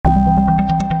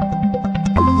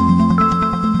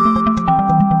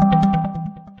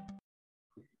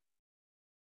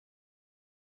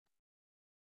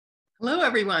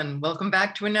everyone. Welcome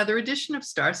back to another edition of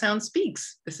Star Sound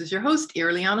Speaks. This is your host,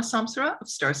 Irliana Samsara of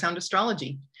Star Sound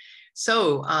Astrology.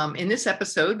 So in this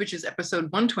episode, which is episode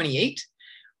 128,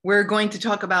 we're going to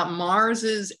talk about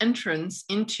Mars's entrance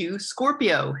into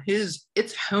Scorpio,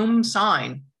 its home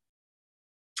sign.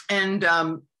 And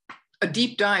a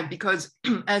deep dive, because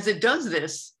as it does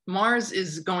this, Mars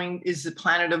is the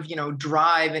planet of,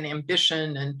 drive and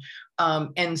ambition.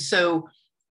 And so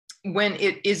when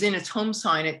it is in its home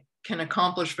sign, it can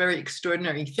accomplish very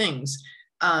extraordinary things,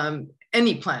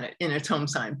 any planet in its home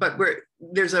sign. But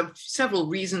there's several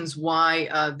reasons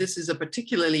why this is a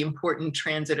particularly important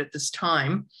transit at this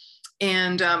time.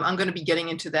 And I'm going to be getting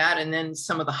into that and then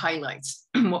some of the highlights,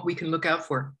 what we can look out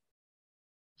for.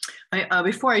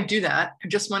 Before I do that, I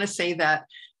just want to say that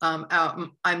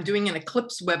I'm doing an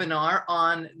eclipse webinar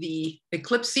on the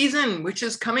eclipse season, which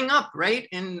is coming up, right?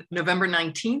 In November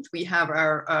 19th, we have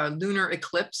our lunar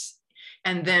eclipse.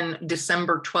 And then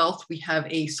December 12th, we have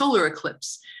a solar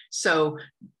eclipse. So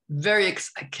I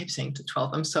keep saying to 12th,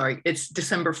 I'm sorry. It's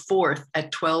December 4th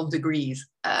at 12 degrees.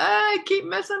 I keep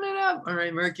messing it up. All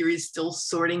right, Mercury's still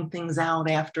sorting things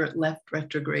out after it left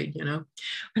retrograde,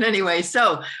 But anyway,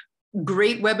 so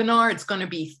great webinar. It's going to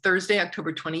be Thursday,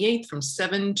 October 28th from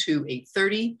 7 to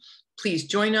 8:30. Please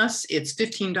join us. It's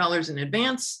 $15 in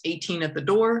advance, $18 at the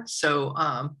door. So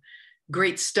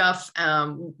great stuff.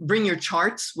 Bring your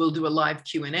charts. We'll do a live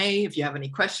Q&A if you have any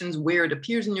questions, where it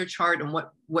appears in your chart and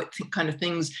what kind of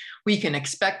things we can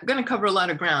expect. We're going to cover a lot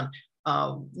of ground.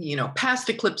 Past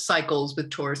eclipse cycles with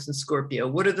Taurus and Scorpio.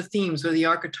 What are the themes? What are the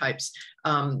archetypes?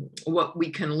 What we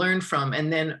can learn from,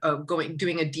 and then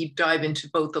doing a deep dive into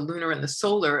both the lunar and the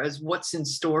solar as what's in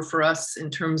store for us in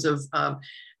terms of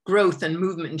growth and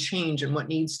movement and change and what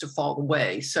needs to fall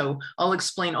away. So I'll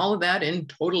explain all of that in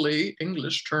totally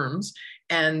English terms,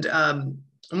 and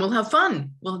we'll have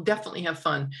fun. We'll definitely have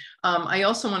fun. I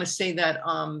also want to say that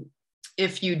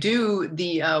if you do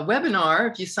the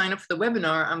webinar, if you sign up for the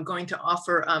webinar, I'm going to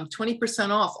offer 20%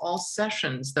 off all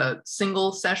sessions, the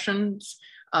single sessions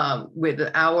with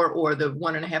the hour or the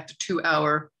 1.5 to 2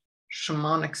 hour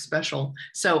shamanic special.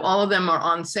 So all of them are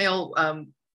on sale.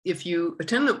 If you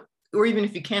attend or even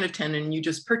if you can't attend and you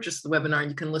just purchase the webinar,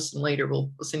 you can listen later. We'll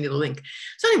send you the link.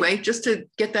 So anyway, just to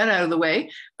get that out of the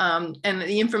way, and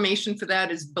the information for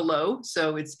that is below.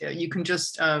 So you can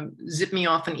just zip me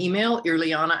off an email,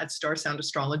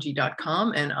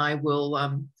 irliana@starsoundastrology.com, and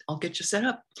I'll get you set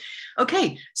up.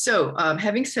 Okay, so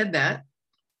having said that,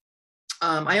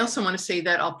 I also want to say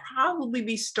that I'll probably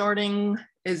be starting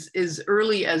as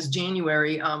early as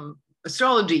January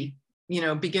astrology.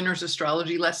 Beginner's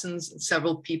astrology lessons.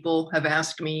 Several people have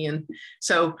asked me. And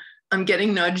so I'm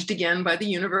getting nudged again by the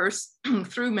universe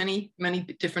through many, many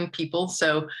different people.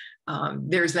 So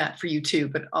there's that for you too.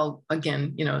 But I'll,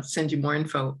 again, send you more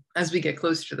info as we get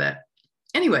closer to that.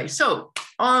 Anyway, so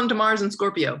on to Mars and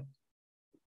Scorpio.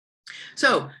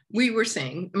 So we were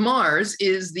saying Mars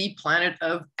is the planet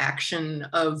of action,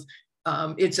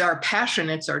 it's our passion,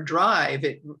 it's our drive,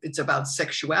 it's about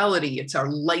sexuality, it's our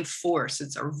life force,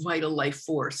 it's our vital life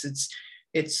force,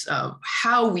 it's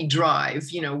how we drive,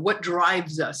 what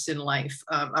drives us in life,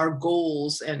 our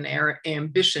goals and our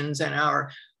ambitions and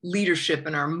our leadership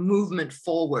and our movement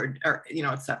forward,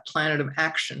 it's that planet of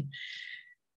action.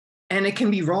 And it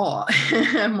can be raw.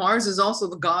 Mars is also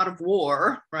the god of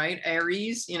war, right?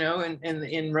 Ares,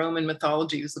 in Roman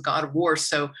mythology, was the god of war.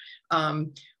 So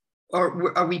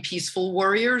are we peaceful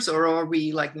warriors or are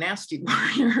we like nasty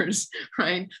warriors,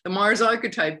 right? The Mars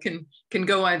archetype can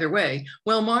go either way.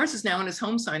 Well, Mars is now in his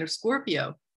home sign of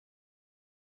Scorpio.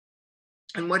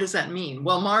 And what does that mean?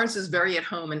 Well, Mars is very at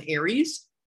home in Aries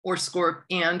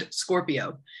and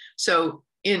Scorpio. So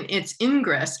in its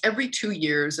ingress, every 2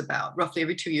 years, roughly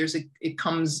every 2 years, it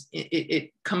comes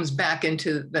back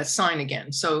into that sign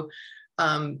again. So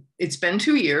it's been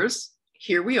 2 years.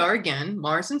 Here we are again,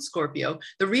 Mars and Scorpio.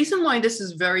 The reason why this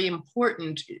is very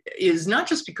important is not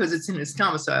just because it's in its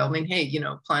domicile. I mean, hey,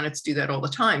 planets do that all the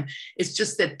time. It's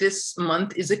just that this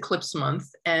month is eclipse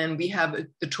month, and we have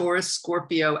the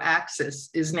Taurus-Scorpio axis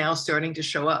is now starting to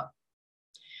show up.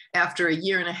 After a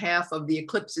year and a half of the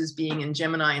eclipses being in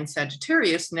Gemini and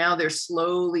Sagittarius, now they're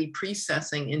slowly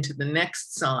precessing into the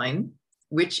next sign,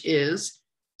 which is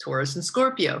Taurus and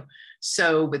Scorpio.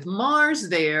 So with Mars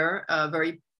there,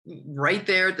 right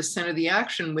there at the center of the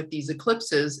action with these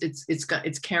eclipses,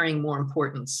 it's carrying more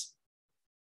importance.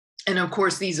 And of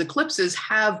course, these eclipses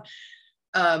have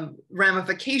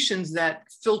ramifications that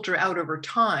filter out over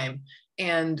time.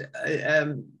 And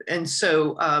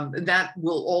so that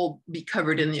will all be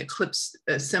covered in the eclipse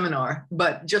seminar.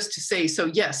 But just to say, so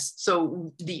yes,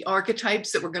 so the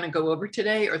archetypes that we're going to go over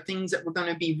today are things that we're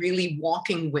going to be really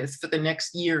walking with for the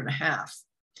next year and a half,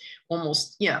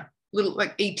 almost, yeah, little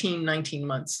like 18, 19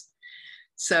 months.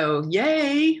 So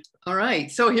yay. All right,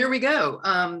 so here we go.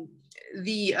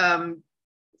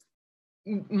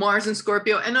 Mars and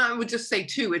Scorpio, and I would just say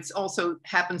too, it's also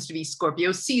happens to be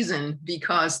Scorpio season,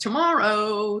 because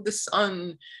tomorrow the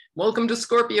sun, welcome to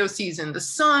Scorpio season, the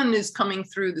sun is coming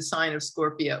through the sign of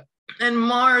Scorpio, and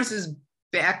Mars is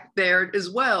back there as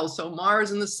well. So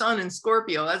Mars and the sun in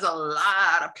Scorpio, that's a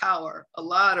lot of power, a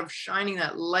lot of shining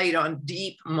that light on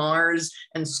deep Mars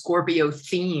and Scorpio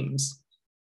themes.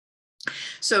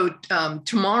 So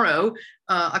tomorrow,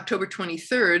 October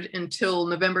 23rd until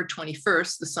November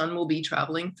 21st, the sun will be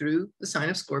traveling through the sign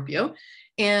of Scorpio,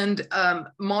 and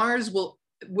Mars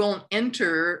won't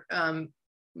enter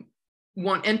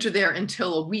there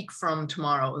until a week from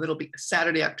tomorrow. It'll be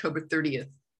Saturday, October 30th,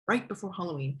 right before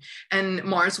Halloween. And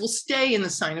Mars will stay in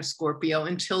the sign of Scorpio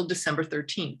until December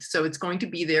 13th. So it's going to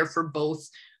be there for both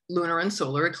lunar and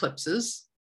solar eclipses.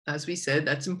 As we said,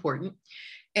 that's important.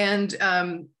 And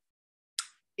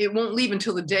it won't leave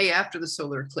until the day after the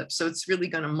solar eclipse. So it's really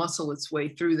going to muscle its way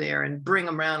through there and bring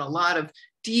around a lot of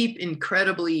deep,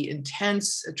 incredibly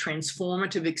intense,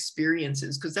 transformative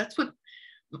experiences, because that's what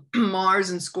Mars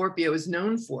and Scorpio is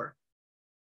known for.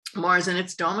 Mars in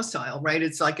its domicile, right?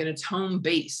 It's like in its home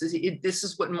base. This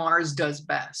is what Mars does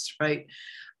best, right?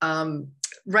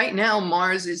 Right now,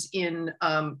 Mars is in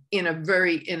not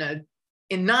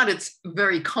its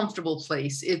very comfortable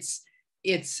place. It's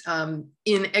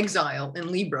in exile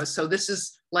in Libra. So this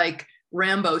is like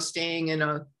Rambo staying in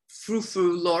a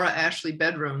frou-frou Laura Ashley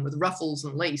bedroom with ruffles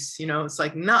and lace. You know, it's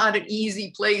like not an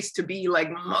easy place to be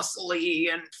like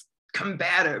muscly and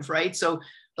combative, right? So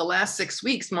the last 6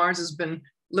 weeks, Mars has been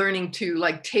learning to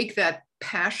like take that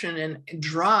passion and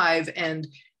drive and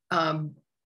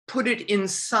put it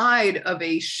inside of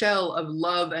a shell of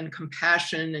love and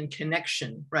compassion and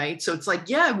connection, right? So it's like,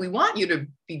 yeah, we want you to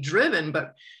be driven,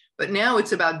 but now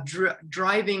it's about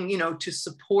driving, you know, to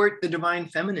support the divine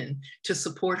feminine, to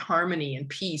support harmony and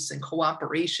peace and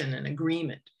cooperation and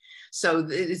agreement. So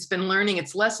it's been learning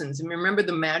its lessons. And remember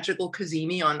the magical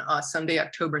Cazimi on Sunday,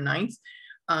 October 9th?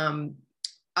 I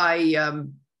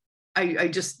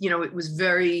just, you know, it was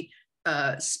very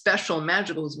special,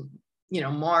 magical. You know,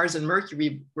 Mars and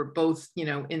Mercury were both, you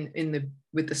know,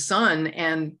 with the sun,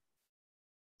 and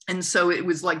so it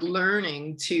was like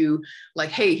learning to like,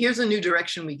 hey, here's a new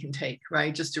direction we can take,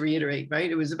 right? Just to reiterate,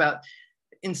 right? It was about,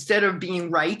 instead of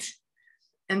being right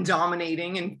and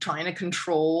dominating and trying to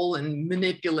control and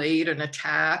manipulate and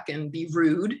attack and be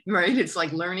rude, right? It's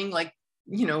like learning, like,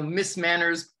 you know, Miss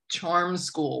Manners charm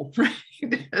school, right?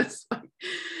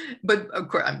 But of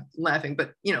course I'm laughing,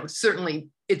 but, you know, certainly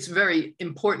it's very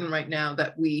important right now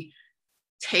that we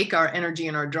take our energy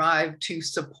and our drive to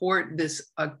support this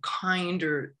a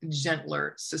kinder,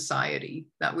 gentler society.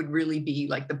 That would really be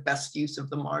like the best use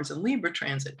of the Mars and Libra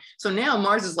transit. So now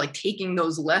Mars is like taking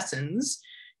those lessons,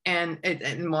 and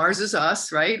Mars is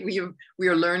us, right? We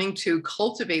are learning to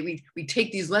cultivate. We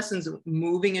take these lessons,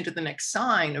 moving into the next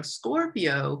sign of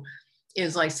Scorpio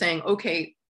is like saying,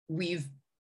 okay, we've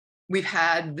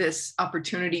had this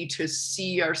opportunity to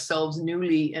see ourselves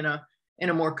newly in a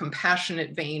more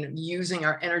compassionate vein, using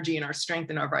our energy and our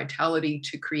strength and our vitality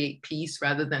to create peace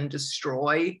rather than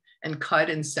destroy and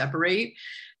cut and separate.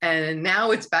 And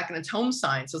now it's back in its home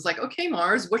sign. So it's like, okay,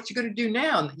 Mars, what you going to do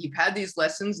now? You've had these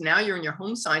lessons. Now you're in your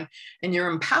home sign and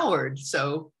you're empowered.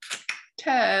 So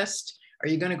test, are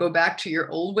you going to go back to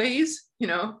your old ways? You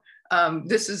know,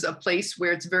 this is a place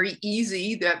where it's very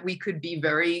easy that we could be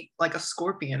very like a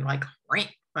scorpion, like,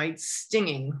 right,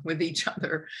 stinging with each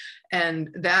other. And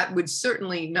that would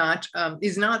certainly not,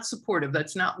 is not supportive.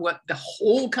 That's not what the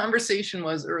whole conversation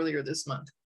was earlier this month.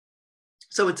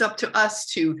 So it's up to us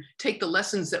to take the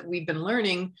lessons that we've been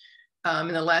learning in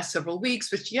the last several weeks,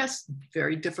 which, yes,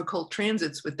 very difficult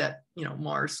transits with that, you know,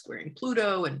 Mars squaring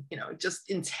Pluto and, you know, just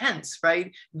intense,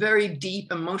 right? Very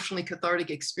deep, emotionally cathartic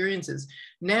experiences.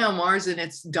 Now Mars in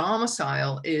its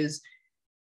domicile is,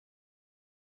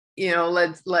 you know,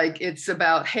 it's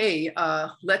about, hey,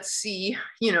 let's see,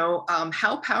 you know,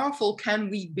 how powerful can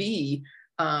we be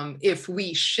if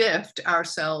we shift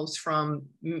ourselves from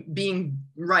being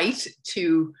right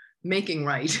to making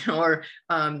right, or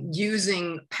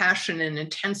using passion and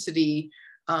intensity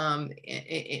to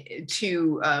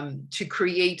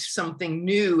create something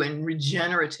new and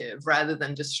regenerative rather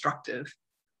than destructive.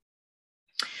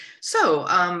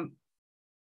 So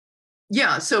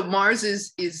Yeah, so Mars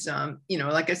is you know,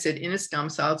 like I said, in its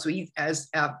domicile. So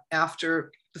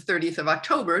after the 30th of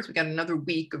October, so we got another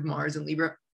week of Mars in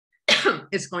Libra.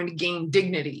 It's going to gain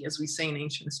dignity, as we say in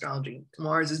ancient astrology.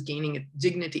 Mars is gaining its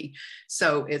dignity,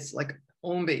 so it's like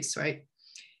home base, right?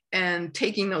 And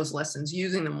taking those lessons,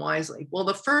 using them wisely. Well,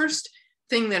 the first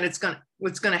thing that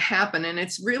what's going to happen, and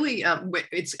it's really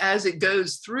it's as it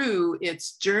goes through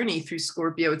its journey through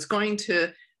Scorpio, it's going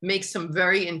to make some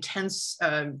very intense,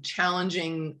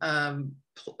 challenging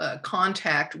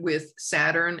contact with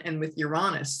Saturn and with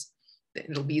Uranus.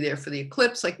 It'll be there for the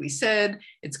eclipse, like we said.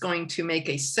 It's going to make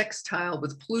a sextile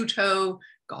with Pluto,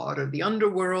 god of the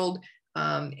underworld,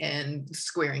 and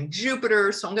squaring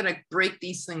Jupiter. So I'm going to break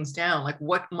these things down. Like,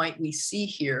 what might we see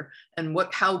here, and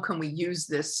how can we use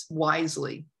this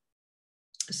wisely?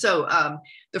 So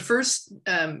the first,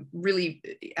 really,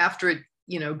 after it,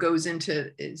 you know, goes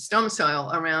into its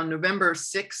domicile around November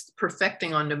 6th,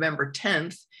 perfecting on November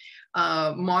 10th,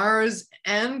 Mars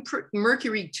and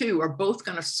Mercury too are both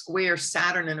going to square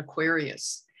Saturn in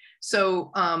Aquarius.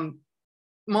 So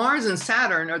Mars and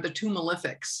Saturn are the two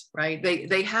malefics, right?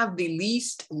 They have the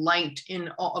least light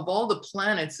of all the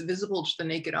planets visible to the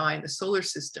naked eye in the solar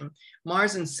system.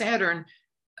 Mars and Saturn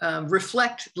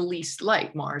reflect the least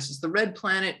light. Mars is the red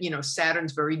planet, you know,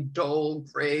 Saturn's very dull,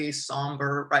 gray,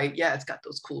 somber, right? Yeah, it's got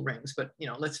those cool rings, but, you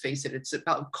know, let's face it, it's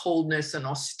about coldness and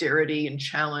austerity and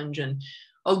challenge and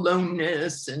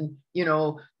aloneness and, you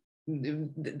know,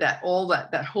 that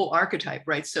whole archetype,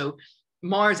 right? So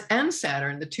Mars and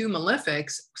Saturn, the two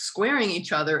malefics, squaring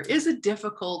each other is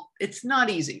it's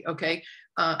not easy, okay?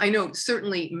 I know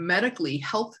certainly medically,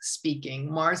 health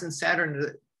speaking, Mars and Saturn are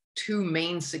the two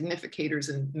main significators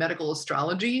in medical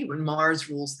astrology, when Mars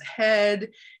rules the head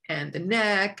and the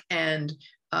neck, and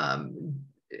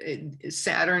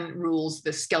Saturn rules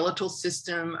the skeletal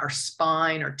system, our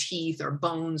spine, our teeth, our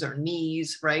bones, our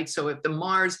knees, right? So if the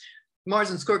Mars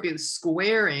and Scorpio is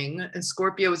squaring, and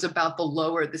Scorpio is about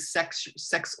the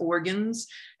sex organs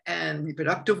and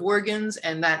reproductive organs,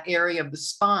 and that area of the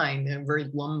spine, and very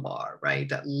lumbar, right?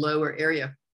 That lower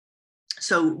area.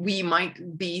 So we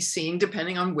might be seeing,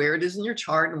 depending on where it is in your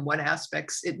chart and what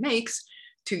aspects it makes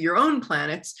to your own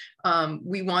planets,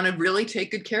 we want to really take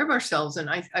good care of ourselves. And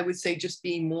I would say just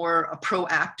be more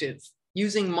proactive.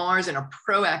 Using Mars in a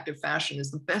proactive fashion is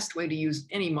the best way to use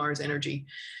any Mars energy.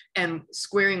 And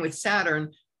squaring with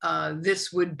Saturn,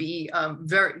 this would be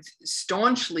very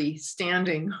staunchly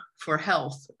standing for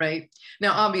health, right?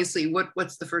 Now, obviously,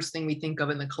 what's the first thing we think of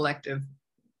in the collective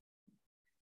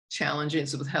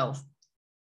challenges with health?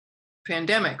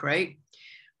 Pandemic, right?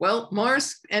 Well,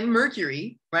 Mars and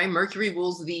Mercury, right? Mercury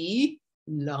rules the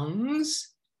lungs,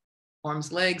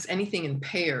 arms, legs, anything in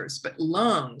pairs, but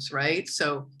lungs, right?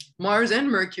 So Mars and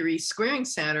Mercury squaring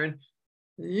Saturn,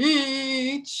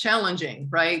 challenging,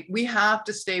 right? We have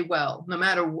to stay well, no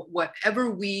matter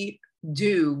whatever we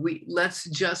do. Let's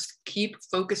just keep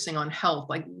focusing on health,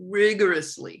 like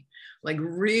rigorously, like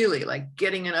really, like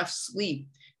getting enough sleep,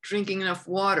 drinking enough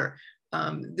water.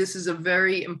 This is a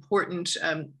very important,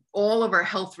 all of our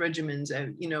health regimens,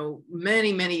 you know,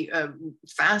 many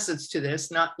facets to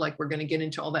this, not like we're going to get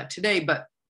into all that today, but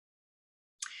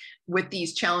with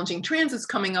these challenging transits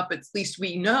coming up, at least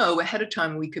we know ahead of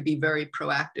time we could be very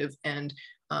proactive and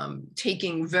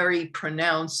taking very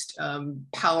pronounced,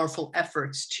 powerful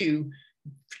efforts to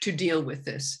deal with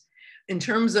this. In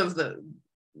terms of the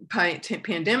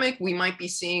pandemic, we might be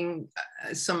seeing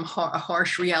a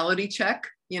harsh reality check,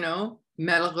 you know,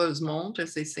 malheureusement,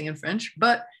 as they say in French,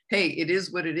 but hey, it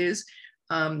is what it is.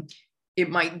 It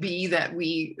might be that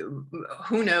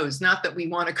who knows, not that we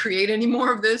want to create any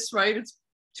more of this, right? It's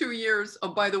 2 years.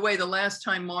 Oh, by the way, the last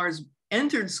time Mars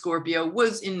entered Scorpio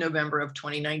was in November of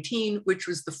 2019, which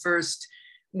was the first,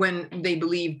 when they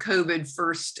believe COVID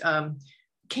first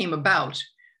came about,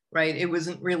 right? It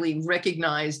wasn't really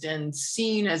recognized and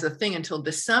seen as a thing until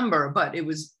December, but it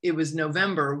was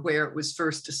November where it was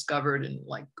first discovered and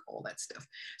like all that stuff.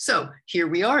 So here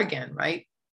we are again, right?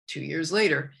 2 years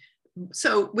later.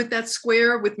 So with that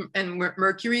square and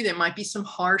Mercury, there might be some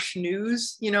harsh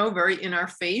news, you know, very in our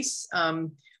face,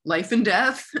 life and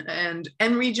death and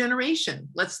regeneration.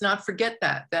 Let's not forget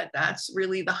that's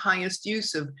really the highest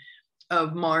use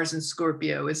of Mars and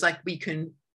Scorpio. Is like we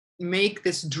can make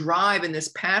this drive and this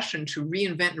passion to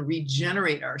reinvent and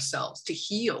regenerate ourselves, to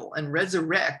heal and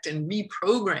resurrect and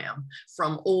reprogram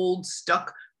from old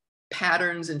stuck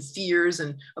patterns and fears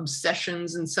and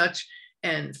obsessions and such,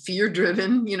 and fear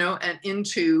driven, you know, and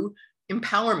into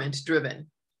empowerment driven.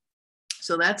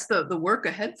 So that's the work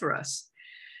ahead for us,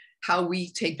 how we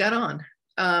take that on.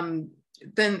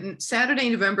 then Saturday,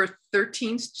 November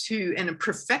 13th and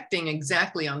perfecting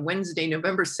exactly on Wednesday,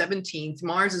 November 17th,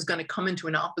 Mars is going to come into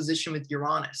an opposition with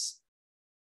Uranus.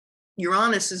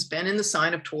 Uranus has been in the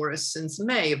sign of Taurus since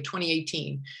May of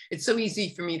 2018. It's so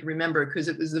easy for me to remember because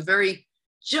it was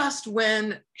just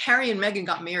when Harry and Meghan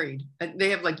got married. They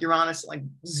have like Uranus like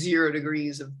 0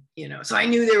 degrees of, so I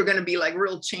knew they were going to be like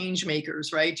real change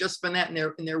makers, right? Just from that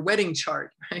in their wedding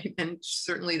chart, right? And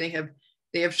certainly they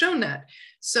have shown that.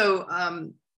 So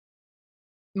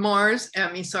Uranus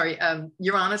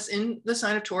in the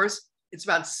sign of Taurus, it's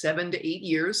about 7 to 8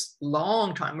 years,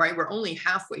 long time, right? We're only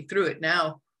halfway through it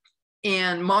now.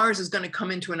 And Mars is going to come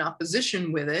into an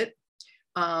opposition with it.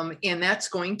 And that's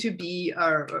going to be,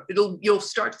 you'll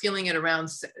start feeling it around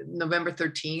November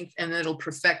 13th, and then it'll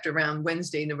perfect around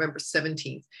Wednesday, November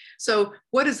 17th. So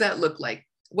what does that look like?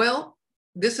 Well,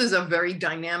 this is a very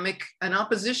dynamic, an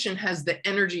opposition has the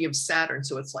energy of Saturn.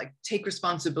 So it's like, take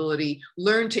responsibility,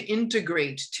 learn to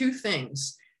integrate 2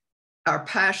 things, our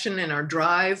passion and our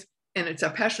drive. And it's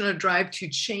our passion and drive to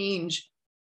change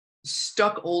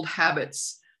stuck old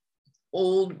habits,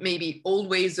 maybe old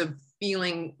ways of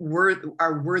feeling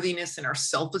our worthiness and our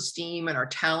self-esteem and our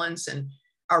talents and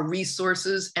our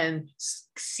resources, and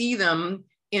see them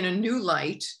in a new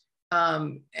light,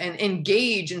 and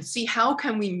engage and see how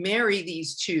can we marry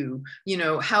these two.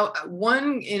 How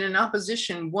one in an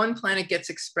opposition, one planet gets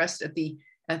expressed at the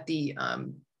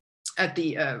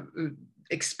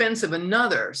expense of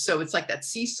another. So it's like that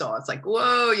seesaw. It's like,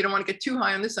 whoa, you don't want to get too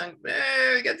high on this side.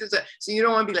 So you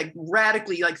don't want to be like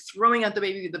radically like throwing out the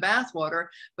baby with the bathwater.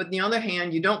 But on the other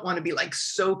hand, you don't want to be like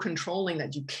so controlling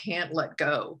that you can't let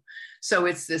go. So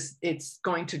it's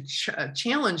going to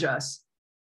challenge us.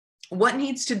 What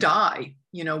needs to die?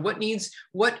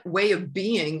 What way of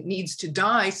being needs to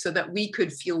die so that we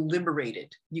could feel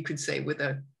liberated, you could say, with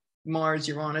a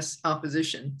Mars-Uranus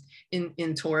opposition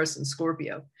in Taurus and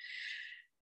Scorpio.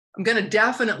 I'm going to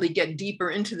definitely get deeper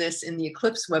into this in the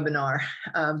eclipse webinar,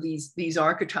 these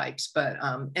archetypes, but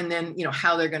and then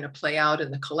how they're going to play out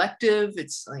in the collective.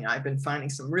 It's I've been finding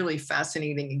some really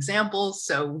fascinating examples,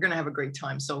 so we're going to have a great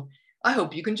time. So I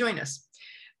hope you can join us.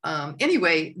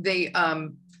 Anyway,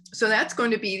 so that's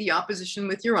going to be the opposition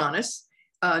with Uranus.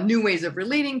 New ways of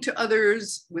relating to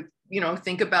others. With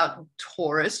think about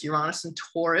Taurus, Uranus and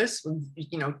Taurus.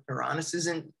 Uranus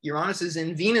is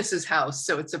in Venus's house,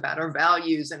 so it's about our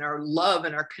values and our love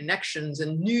and our connections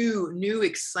and new,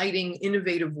 exciting,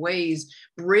 innovative ways,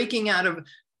 breaking out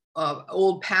of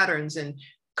old patterns and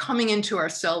coming into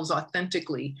ourselves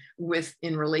authentically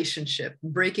in relationship,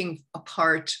 breaking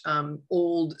apart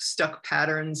old stuck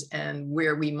patterns and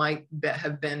where we might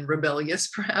have been rebellious,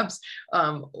 perhaps,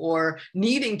 or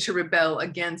needing to rebel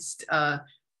against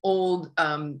old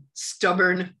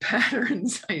stubborn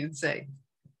patterns, I would say.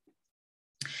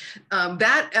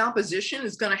 That opposition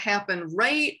is going to happen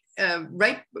right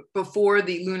before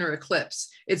the lunar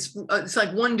eclipse. It's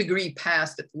like 1 degree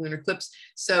past at the lunar eclipse.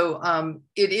 So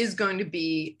it is going to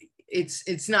be, it's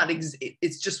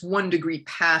just 1 degree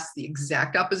past the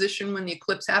exact opposition when the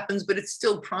eclipse happens, but it's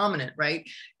still prominent, right?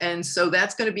 And so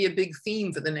that's going to be a big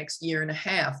theme for the next 1.5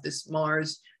 years, this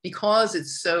Mars, because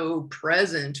it's so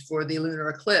present for the lunar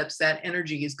eclipse. That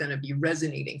energy is going to be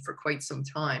resonating for quite some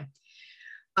time.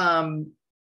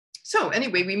 So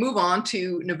anyway, we move on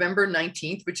to November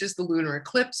 19th, which is the lunar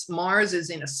eclipse. Mars is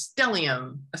in a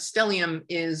stellium. A stellium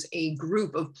is a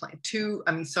group of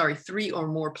 3 or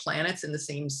more planets in the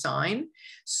same sign.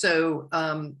 So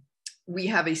we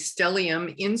have a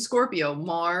stellium in Scorpio,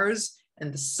 Mars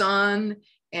and the Sun,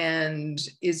 and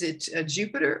is it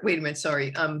Jupiter? Wait a minute,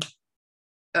 sorry.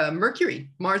 Mercury,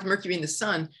 Mars, Mercury, and the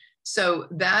Sun. So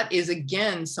that is,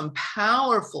 again, some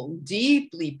powerful,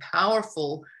 deeply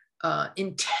powerful,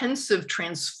 intensive,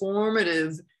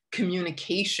 transformative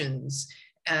communications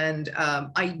and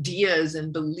ideas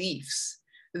and beliefs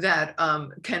that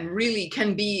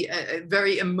can be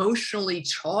very emotionally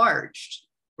charged,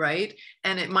 right?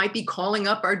 And it might be calling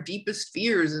up our deepest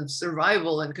fears of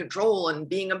survival and control and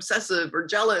being obsessive or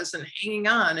jealous and hanging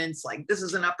on. And it's like, this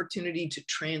is an opportunity to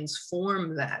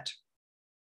transform that.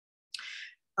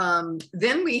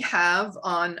 Then we have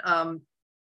on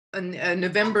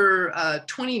November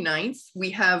 29th, we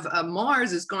have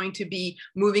Mars is going to be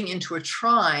moving into a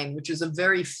trine, which is a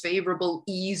very favorable,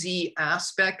 easy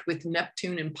aspect with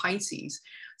Neptune and Pisces.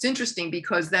 It's interesting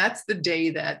because that's the day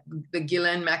that the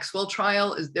Ghislaine Maxwell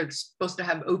trial they're supposed to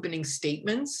have opening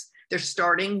statements. They're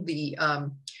starting the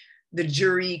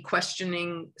jury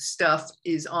questioning stuff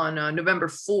is on November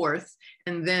 4th.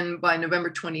 And then by November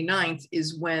 29th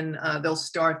is when they'll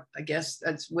start, I guess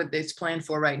that's what it's planned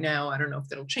for right now. I don't know if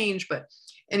that'll change, but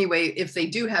anyway, if they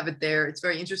do have it there, it's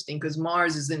very interesting because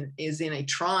Mars is in a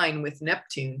trine with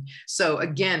Neptune. So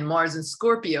again, Mars and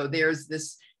Scorpio, there's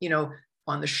this,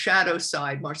 on the shadow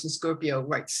side, Mars and Scorpio,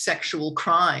 right? Sexual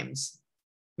crimes,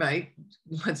 right?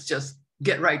 Let's just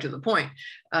get right to the point.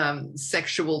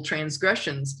 Sexual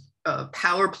transgressions,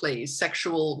 power plays,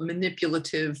 sexual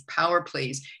manipulative power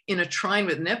plays in a trine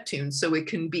with Neptune. So it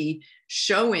can be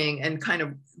showing and kind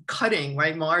of cutting,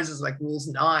 right? Mars is like rules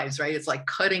knives, right? It's like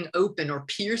cutting open or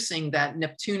piercing that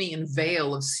Neptunian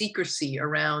veil of secrecy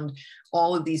around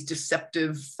all of these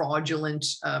deceptive, fraudulent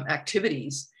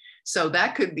activities. So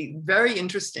that could be very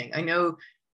interesting. I know,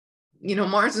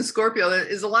 Mars and Scorpio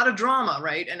is a lot of drama,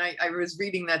 right? And I was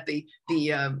reading that the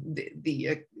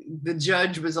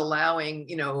judge was allowing,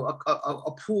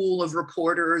 a pool of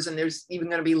reporters, and there's even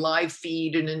going to be live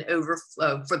feed and an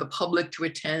overflow for the public to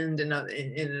attend in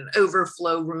an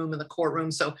overflow room in the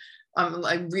courtroom. So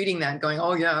I'm reading that going,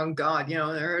 oh yeah, oh God,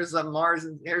 there's a Mars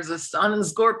and there's a Sun and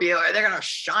Scorpio. They're going to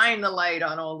shine the light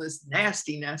on all this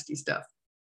nasty, nasty stuff.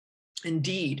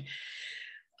 Indeed.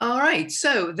 All right,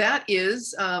 so that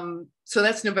is, so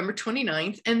that's November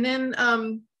 29th. And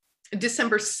then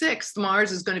December 6th,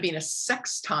 Mars is going to be in a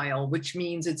sextile, which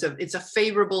means it's a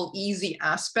favorable, easy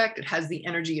aspect. It has the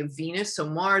energy of Venus. So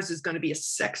Mars is going to be a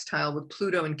sextile with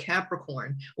Pluto and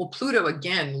Capricorn. Well, Pluto,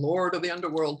 again, Lord of the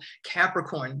underworld,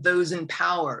 Capricorn, those in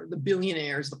power, the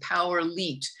billionaires, the power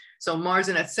elite. So Mars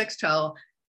in that sextile,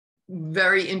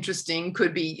 very interesting,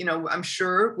 could be, I'm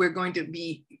sure we're going to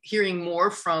be hearing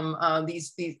more from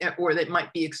these, or that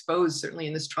might be exposed certainly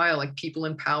in this trial, like people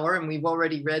in power. And we've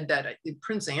already read that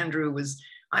Prince Andrew was,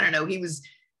 I don't know, he's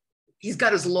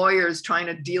got his lawyers trying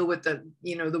to deal with the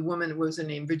woman, what was her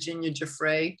name, Virginia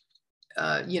Giuffre,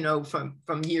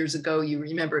 from years ago. You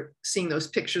remember seeing those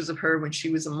pictures of her when she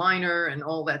was a minor and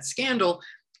all that scandal.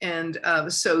 And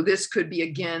so this could be,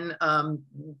 again,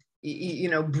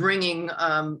 bringing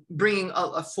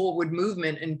a forward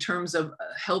movement in terms of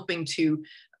helping to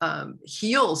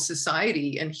heal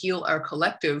society and heal our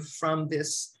collective from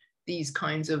these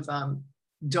kinds of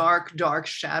dark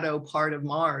shadow part of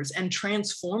Mars, and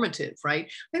transformative,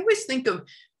 right? I always think of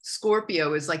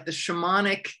Scorpio as like the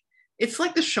shamanic. It's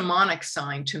like the shamanic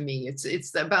sign to me.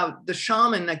 It's about the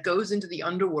shaman that goes into the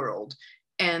underworld,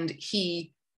 and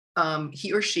he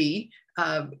or she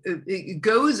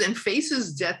goes and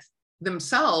faces death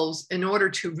themselves in order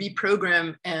to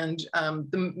reprogram, and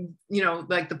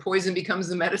like the poison becomes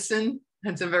the medicine.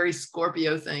 That's a very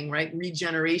Scorpio thing, right?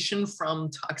 Regeneration from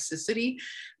toxicity.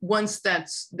 Once that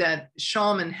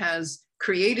shaman has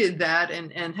created that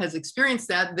and has experienced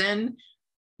that, then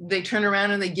they turn around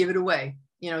and they give it away.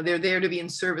 They're there to be in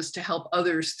service to help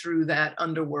others through that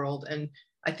underworld. And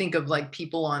I think of like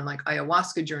people on like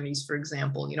ayahuasca journeys, for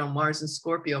example. Mars and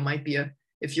Scorpio might be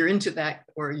if you're into that,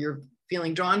 or you're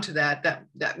feeling drawn to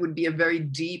that would be a very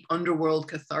deep underworld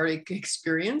cathartic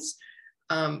experience.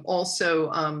 Also,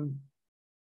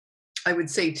 I would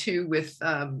say too, with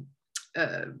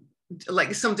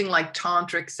like something like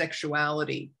tantric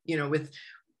sexuality, with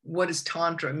what is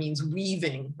tantra, means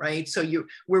weaving, right? So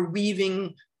we're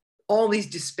weaving all these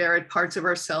disparate parts of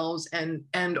ourselves,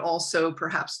 and also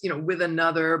perhaps, with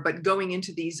another, but going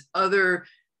into these other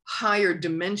higher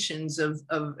dimensions of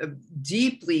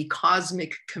deeply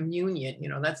cosmic communion.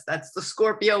 That's the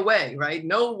Scorpio way, right?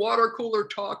 No water cooler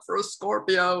talk for a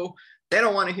Scorpio. They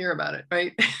don't want to hear about it,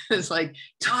 right? It's like,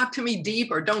 talk to me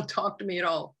deep or don't talk to me at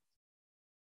all.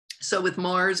 So with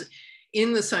Mars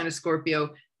in the sign of Scorpio,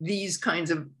 these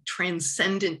kinds of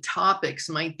transcendent topics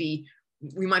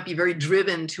we might be very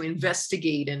driven to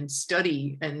investigate and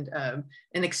study and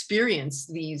experience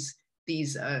these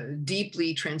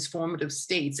deeply transformative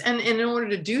states. And in order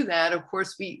to do that, of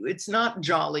course, it's not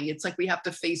jolly. It's like we have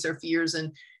to face our fears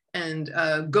and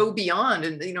go beyond.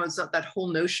 And it's not that whole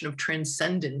notion of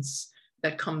transcendence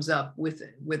that comes up with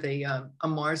a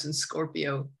Mars and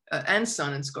Scorpio and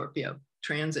Sun and Scorpio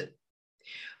transit.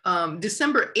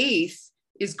 December 8th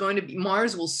is going to be,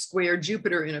 Mars will square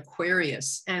Jupiter in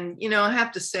Aquarius. And I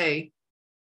have to say,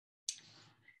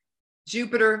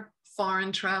 Jupiter,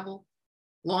 foreign travel,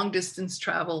 long distance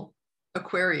travel,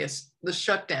 Aquarius, the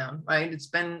shutdown, right? It's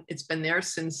been there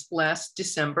since last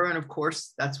December. And of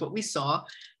course, that's what we saw,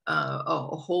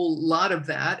 a whole lot of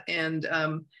that. And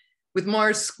with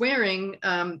Mars squaring,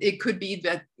 it could be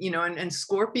that, and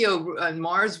Scorpio and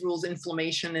Mars rules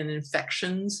inflammation and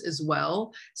infections as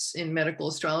well in medical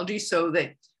astrology. So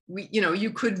that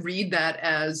you could read that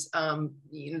as,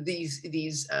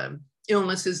 these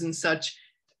illnesses and such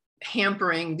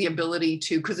hampering the ability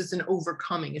to, because it's an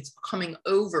overcoming, it's coming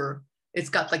over, it's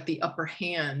got like the upper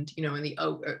hand, and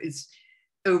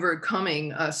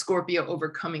overcoming Scorpio,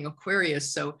 overcoming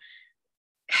Aquarius. So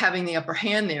having the upper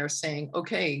hand there, saying,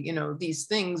 okay, you know, these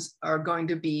things are going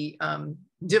to be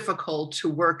difficult to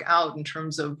work out in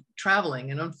terms of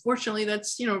traveling. And unfortunately,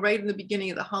 that's, you know, right in the beginning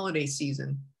of the holiday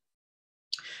season.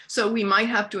 So we might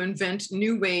have to invent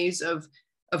new ways of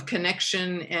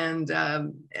connection. And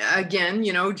again,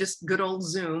 you know, just good old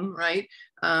Zoom, right?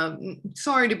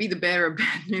 Sorry to be the bearer of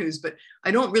bad news, but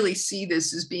I don't really see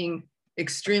this as being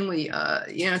extremely, you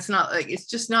know, it's not like, it's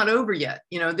just not over yet.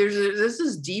 You know, this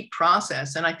is deep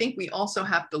process. And I think we also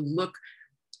have to look,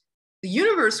 the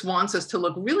universe wants us to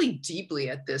look really deeply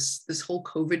at this whole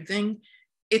COVID thing.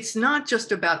 It's not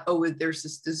just about, oh, there's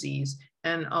this disease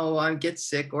and, oh, I get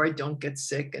sick or I don't get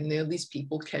sick and these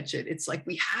people catch it. It's like,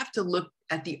 we have to look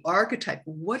at the archetype.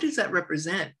 What does that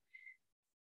represent?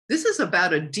 This is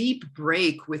about a deep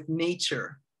break with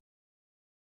nature.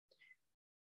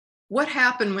 What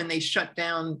happened when they shut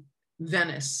down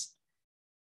Venice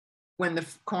when the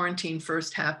quarantine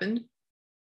first happened?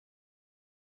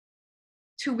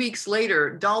 2 weeks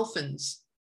later, dolphins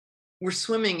were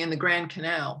swimming in the Grand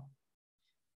Canal.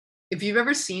 If you've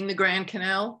ever seen the Grand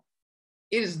Canal,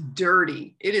 it is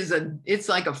dirty. It's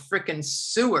like a freaking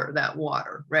sewer, that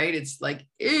water, right? It's like,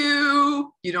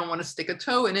 ew, you don't want to stick a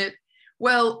toe in it.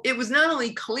 Well, it was not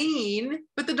only clean,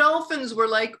 but the dolphins were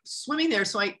like swimming there.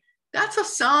 So that's a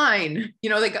sign. You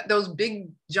know, they got those big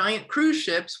giant cruise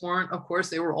ships weren't, of course,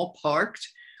 they were all parked.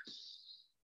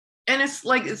 And it's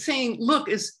like it's saying, look,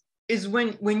 is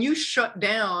when you shut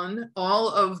down all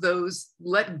of those,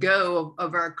 let go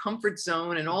of our comfort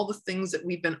zone and all the things that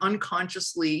we've been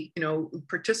unconsciously, you know,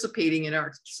 participating in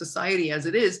our society as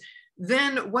it is,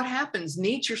 then what happens?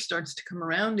 Nature starts to come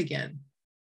around again.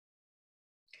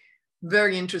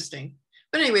 Very interesting.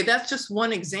 But anyway, that's just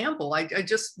one example. I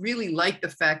just really like the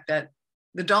fact that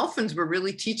the dolphins were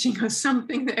really teaching us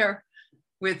something there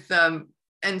with,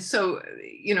 and so,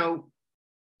 you know,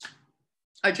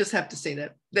 I just have to say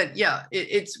that yeah,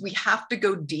 we have to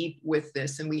go deep with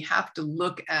this, and we have to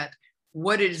look at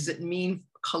what does it mean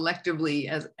collectively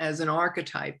as an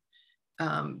archetype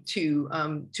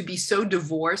to be so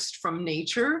divorced from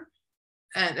nature,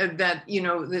 and that, you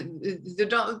know,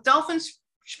 the dolphins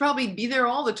should probably be there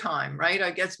all the time, right?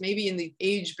 I guess maybe in the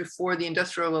age before the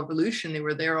Industrial Revolution, they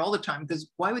were there all the time, because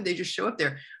why would they just show up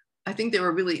there? I think they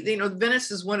were really, you know, Venice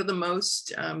is one of the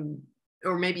most,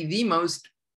 or maybe the most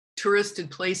touristed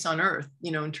place on earth,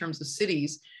 you know, in terms of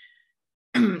cities.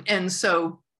 And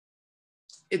so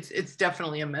it's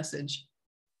definitely a message.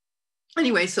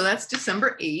 Anyway, so that's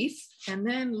December 8th. And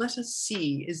then let us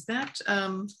see, is that,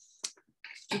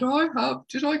 did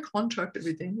I contact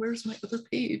everything? Where's my other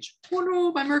page? Oh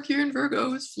no, my Mercury in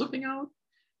Virgo is flipping out.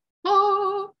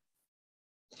 Hold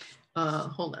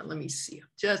on, let me see,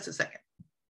 just a second.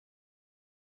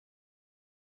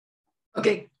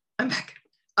 Okay, I'm back.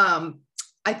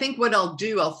 I think what I'll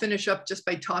do, I'll finish up just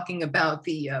by talking about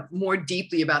more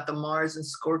deeply about the Mars and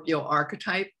Scorpio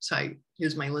archetype. So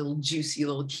here's my little juicy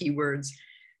little keywords.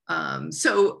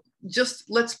 So just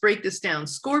let's break this down.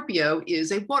 Scorpio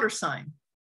is a water sign.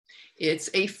 It's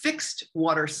a fixed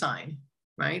water sign,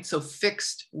 right? So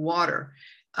fixed water.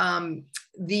 As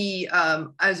we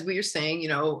were saying, you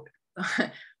know,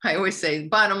 I always say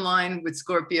bottom line with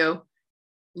Scorpio,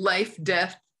 life,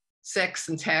 death, sex,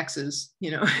 and taxes,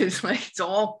 you know, it's like, it's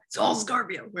all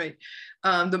Scorpio, right?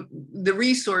 The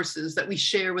resources that we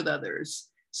share with others.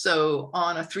 So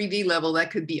on a 3D level,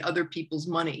 that could be other people's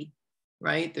money,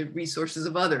 right? The resources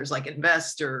of others, like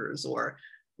investors or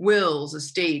wills,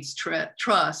 estates,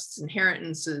 trusts,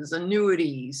 inheritances,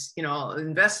 annuities, you know,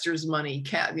 investors' money,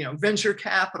 you know, venture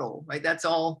capital, right? That's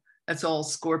all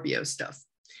Scorpio stuff.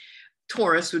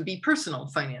 Taurus would be personal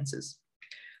finances.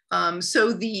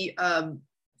 So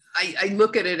I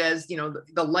look at it as, you know,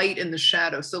 the light and the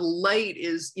shadow. So light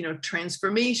is, you know,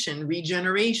 transformation,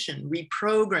 regeneration,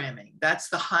 reprogramming. That's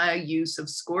the high use of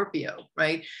Scorpio,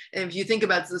 right? And if you think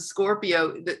about the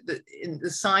Scorpio, the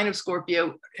sign of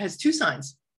Scorpio has two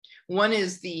signs. One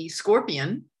is the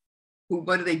scorpion, who,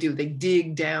 what do? They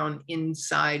dig down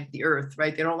inside the earth,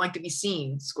 right? They don't like to be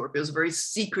seen. Scorpios are very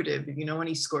secretive. If you know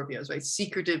any Scorpios, right?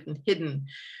 Secretive and hidden,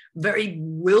 very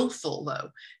willful though.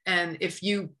 And if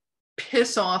you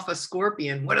piss off a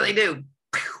scorpion, what do?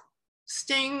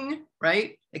 Sting,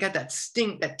 right? They got that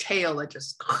sting, that tail that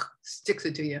just sticks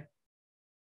it to you.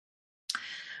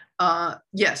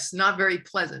 Yes, not very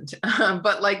pleasant,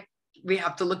 but like we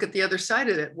have to look at the other side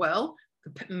of it. Well,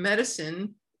 the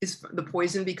medicine is, the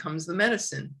poison becomes the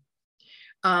medicine.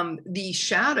 The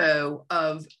shadow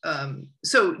of,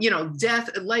 so, you know, death,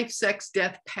 life, sex,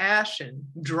 death, passion,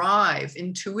 drive,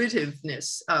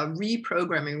 intuitiveness,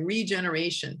 reprogramming,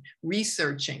 regeneration,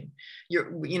 researching.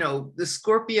 You know, the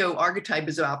Scorpio archetype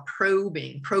is about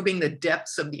probing the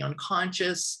depths of the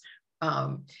unconscious,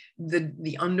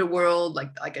 the underworld,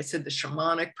 like I said, the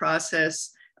shamanic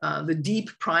process, the deep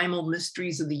primal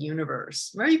mysteries of the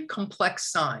universe. Very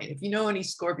complex sign. If you know any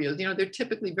Scorpios, you know, they're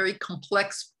typically very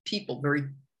complex people, very,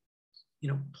 you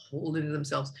know, pulled into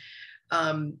themselves.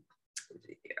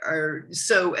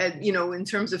 So, you know, in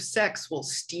terms of sex, well,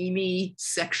 steamy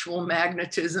sexual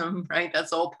magnetism, right?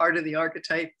 That's all part of the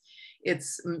archetype.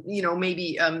 It's, you know,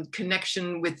 maybe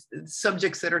connection with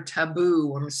subjects that are taboo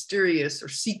or mysterious or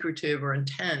secretive or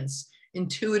intense,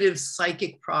 intuitive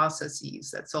psychic processes.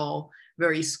 That's all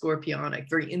very Scorpionic,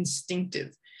 very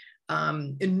instinctive,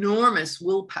 enormous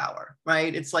willpower,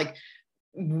 right? It's like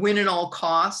win at all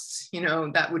costs, you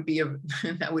know, that would be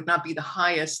that would not be the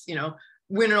highest, you know,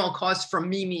 win at all costs from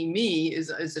me is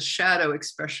a shadow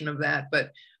expression of that,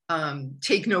 but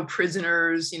take no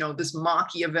prisoners, you know, this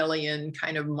Machiavellian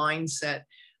kind of mindset,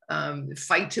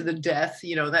 fight to the death,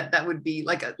 you know, that would be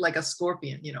like a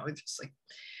Scorpion, you know. It's just like,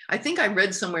 I think I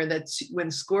read somewhere that when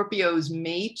Scorpios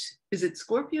mate, is it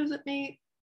Scorpios that mate?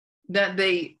 That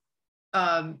they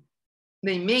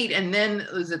mate, and then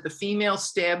is it the female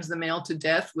stabs the male to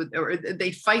death or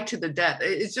they fight to the death.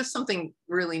 It's just something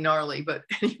really gnarly, but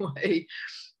anyway.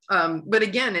 But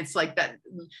again, it's like that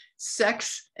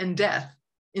sex and death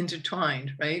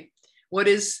intertwined, right? What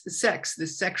is sex? The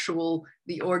sexual,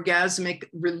 the orgasmic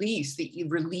release, the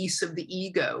release of the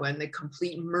ego and the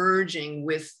complete merging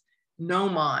with no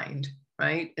mind,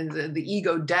 right? And the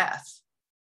ego death.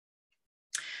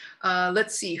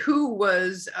 Let's see, who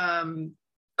was, I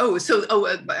was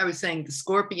saying the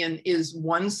Scorpion is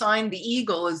one sign, the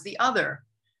eagle is the other.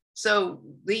 So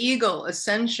the eagle,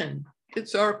 ascension,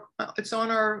 it's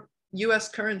on our US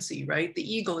currency, right?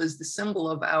 The eagle is the symbol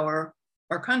of our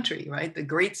country, right? The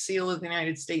Great Seal of the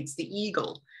United States, the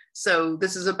eagle. So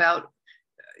this is about,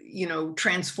 you know,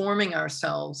 transforming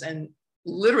ourselves and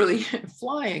literally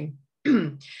flying.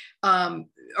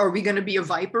 Are we going to be a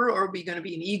viper or are we going to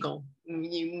be an eagle?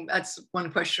 That's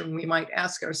one question we might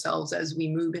ask ourselves as we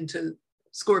move into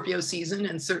Scorpio season,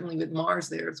 and certainly with Mars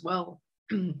there as well.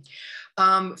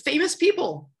 Famous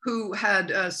people who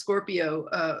had Scorpio,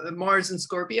 Mars and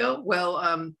Scorpio.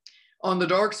 Well, on the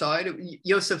dark side,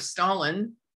 Joseph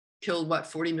Stalin killed, what,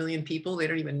 40 million people? They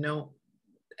don't even know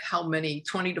how many,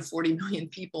 20 to 40 million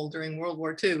people during World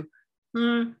War II.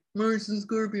 Mars and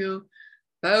Scorpio,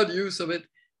 bad use of it.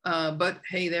 But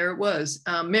hey, there it was.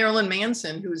 Marilyn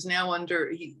Manson, who is now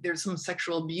under, there's some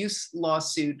sexual abuse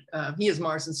lawsuit. He is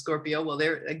Mars and Scorpio. Well,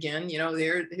 there again, you know,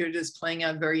 here it is playing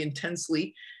out very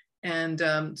intensely.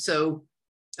 And so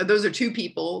those are two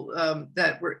people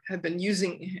that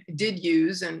did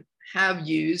use and have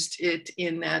used it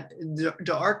in that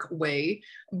dark way.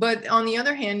 But on the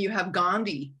other hand, you have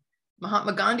Gandhi.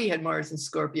 Mahatma Gandhi had Mars and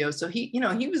Scorpio. So he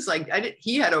was like,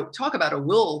 he had to talk about a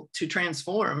will to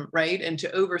transform, right? And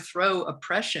to overthrow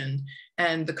oppression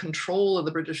and the control of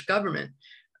the British government.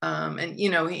 And, you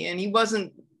know, he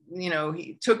wasn't, you know,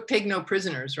 he take no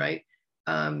prisoners, right?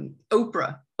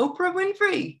 Oprah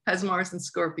Winfrey has Mars and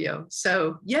Scorpio.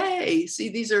 So yay. See,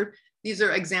 these are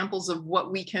examples of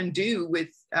what we can do with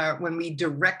when we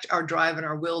direct our drive and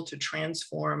our will to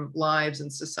transform lives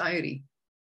and society.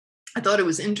 I thought it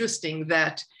was interesting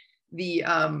that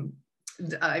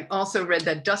I also read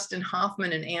that Dustin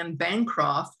Hoffman and Anne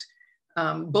Bancroft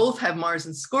both have Mars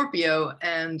and Scorpio.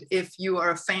 And if you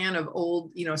are a fan of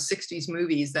old, you know, 60s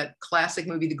movies, that classic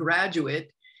movie, The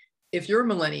Graduate, if you're a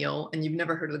millennial and you've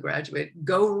never heard of The Graduate,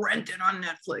 go rent it on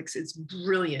Netflix. It's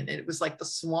brilliant. It was like the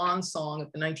swan song of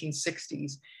the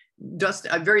 1960s.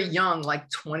 A very young, like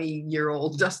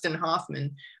 20-year-old Dustin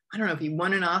Hoffman, I don't know if he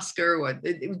won an Oscar or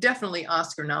it was definitely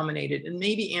Oscar nominated, and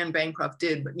maybe Anne Bancroft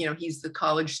did, but you know, he's the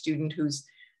college student who's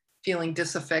feeling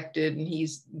disaffected and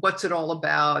what's it all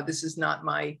about? This is not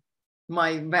my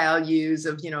values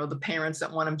of, you know, the parents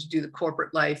that want him to do the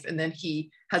corporate life. And then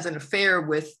he has an affair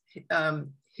with a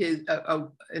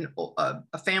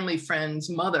family friend's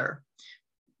mother,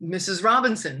 Mrs.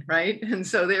 Robinson, right? And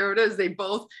so there it is. They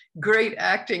both, great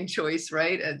acting choice,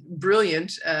 right?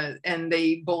 Brilliant. And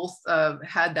they both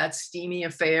had that steamy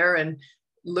affair and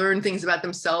learned things about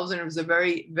themselves. And it was a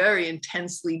very, very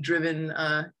intensely driven,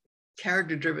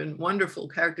 character-driven, wonderful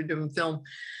character-driven film.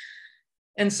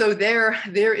 And so there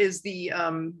is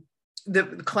the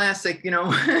classic, you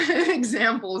know,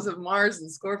 examples of Mars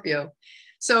and Scorpio.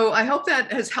 So I hope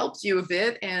that has helped you a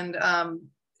bit. And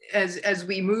as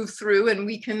we move through, and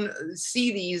we can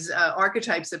see these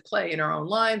archetypes at play in our own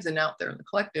lives and out there in the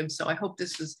collective. So I hope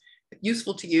this was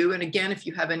useful to you. And again, if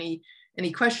you have any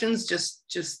questions,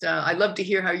 just I'd love to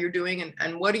hear how you're doing,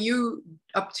 and what are you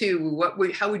up to?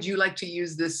 How would you like to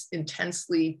use this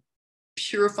intensely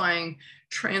purifying,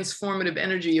 transformative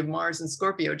energy of Mars and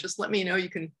Scorpio? Just let me know. You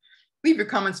can leave your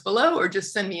comments below, or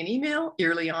just send me an email,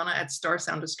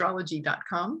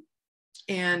 irliana@starsoundastrology.com.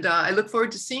 And I look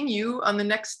forward to seeing you on the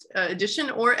next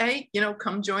edition, or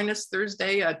come join us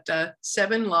Thursday at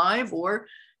 7 live, or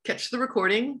catch the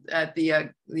recording at the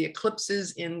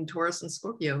eclipses in Taurus and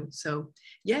Scorpio. So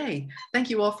yay. Thank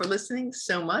you all for listening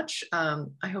so much.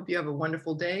 I hope you have a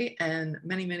wonderful day and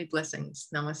many, many blessings.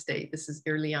 Namaste. This is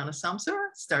Irliana Samsara,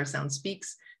 Star Sound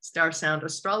Speaks,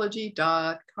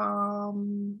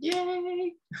 starsoundastrology.com.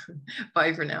 Yay.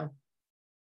 Bye for now.